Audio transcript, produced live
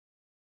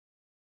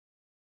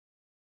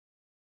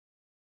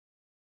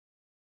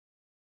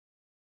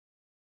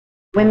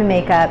Women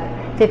make up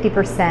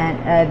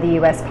 50% of the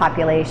U.S.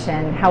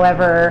 population.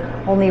 However,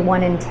 only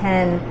 1 in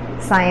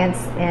 10 science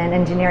and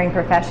engineering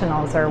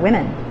professionals are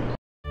women.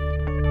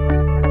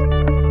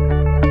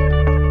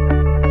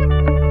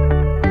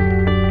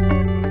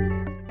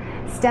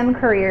 STEM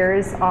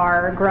careers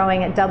are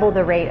growing at double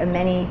the rate of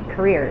many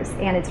careers,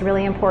 and it's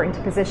really important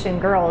to position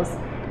girls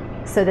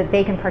so that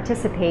they can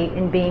participate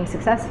in being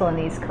successful in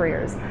these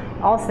careers.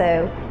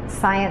 Also,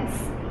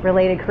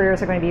 science-related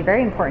careers are going to be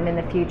very important in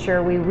the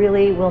future. We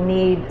really will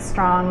need a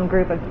strong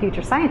group of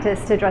future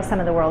scientists to address some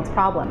of the world's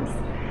problems.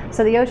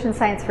 So the Ocean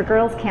Science for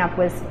Girls Camp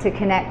was to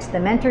connect the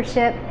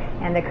mentorship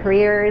and the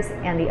careers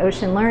and the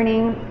ocean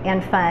learning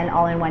and fun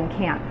all in one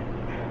camp.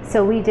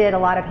 So we did a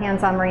lot of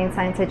hands-on marine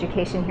science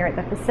education here at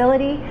the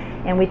facility,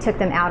 and we took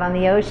them out on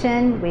the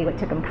ocean. We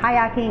took them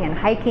kayaking and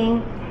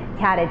hiking,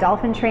 had a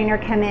dolphin trainer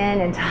come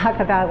in and talk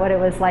about what it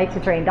was like to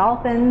train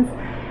dolphins.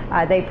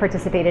 They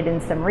participated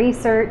in some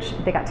research.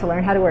 They got to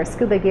learn how to wear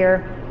scuba gear.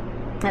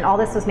 And all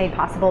this was made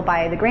possible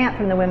by the grant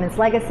from the Women's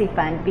Legacy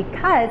Fund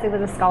because it was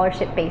a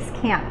scholarship-based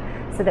camp,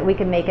 so that we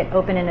could make it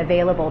open and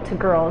available to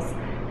girls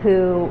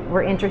who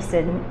were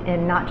interested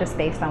in not just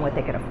based on what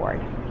they could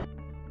afford.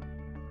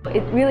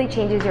 It really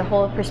changes your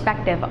whole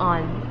perspective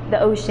on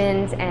the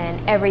oceans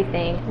and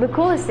everything. The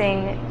coolest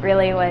thing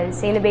really was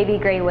seeing the baby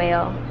gray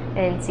whale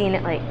and seeing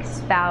it like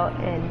spout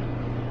and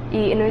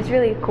eat, and it was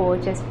really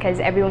cool just because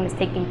everyone was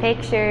taking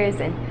pictures,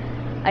 and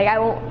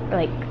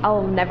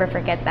I'll never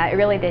forget that. It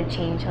really did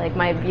change like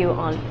my view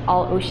on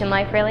all ocean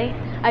life really.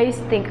 I used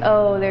to think,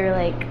 oh, they're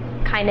like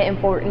kind of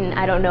important.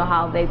 I don't know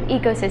how big the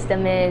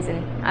ecosystem is,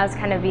 and I was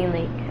kind of being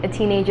like a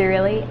teenager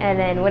really. And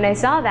then when I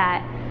saw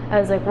that, I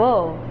was like,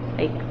 whoa,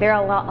 like they're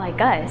a lot like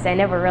us. I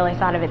never really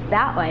thought of it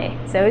that way.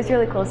 So it was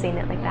really cool seeing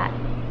it like that.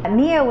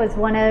 Mia was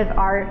one of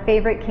our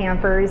favorite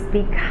campers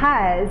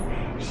because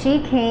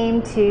she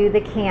came to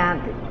the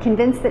camp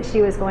convinced that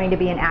she was going to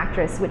be an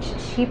actress, which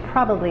she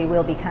probably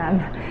will become.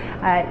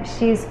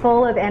 She's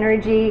full of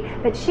energy,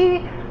 but she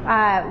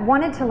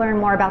wanted to learn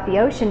more about the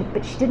ocean,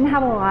 but she didn't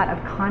have a lot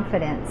of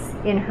confidence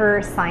in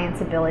her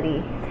science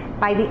ability.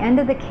 By the end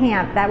of the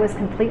camp, that was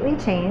completely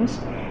changed.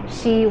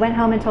 She went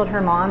home and told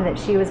her mom that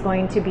she was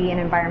going to be an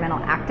environmental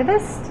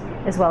activist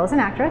as well as an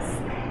actress,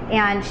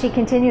 and she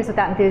continues with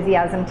that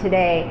enthusiasm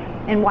today.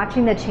 And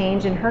watching the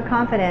change in her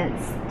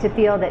confidence to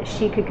feel that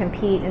she could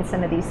compete in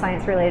some of these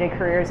science-related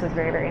careers was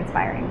very, very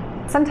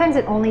inspiring. Sometimes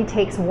it only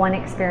takes one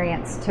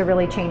experience to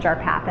really change our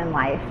path in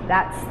life.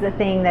 That's the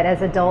thing that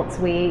as adults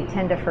we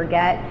tend to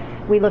forget.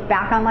 We look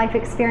back on life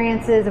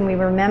experiences and we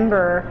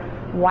remember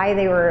why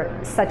they were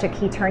such a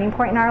key turning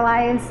point in our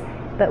lives,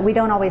 but we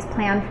don't always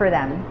plan for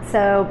them.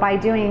 So by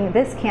doing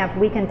this camp,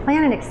 we can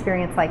plan an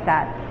experience like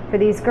that for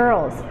these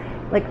girls.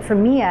 Like for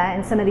Mia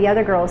and some of the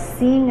other girls,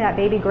 seeing that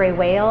baby gray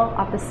whale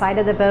off the side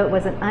of the boat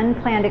was an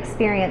unplanned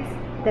experience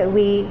that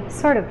we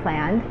sort of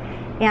planned,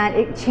 and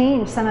it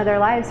changed some of their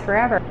lives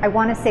forever. I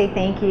want to say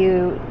thank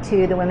you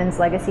to the Women's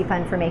Legacy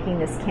Fund for making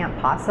this camp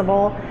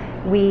possible.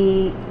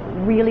 We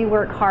really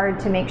work hard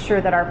to make sure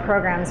that our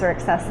programs are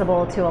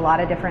accessible to a lot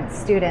of different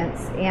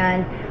students,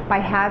 and by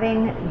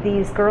having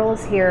these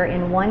girls here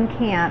in one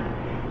camp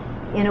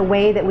in a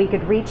way that we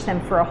could reach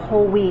them for a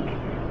whole week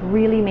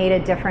really made a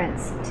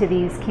difference to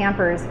these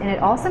campers, and it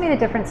also made a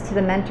difference to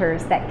the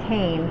mentors that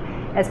came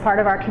as part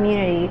of our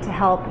community to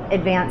help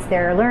advance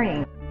their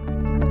learning.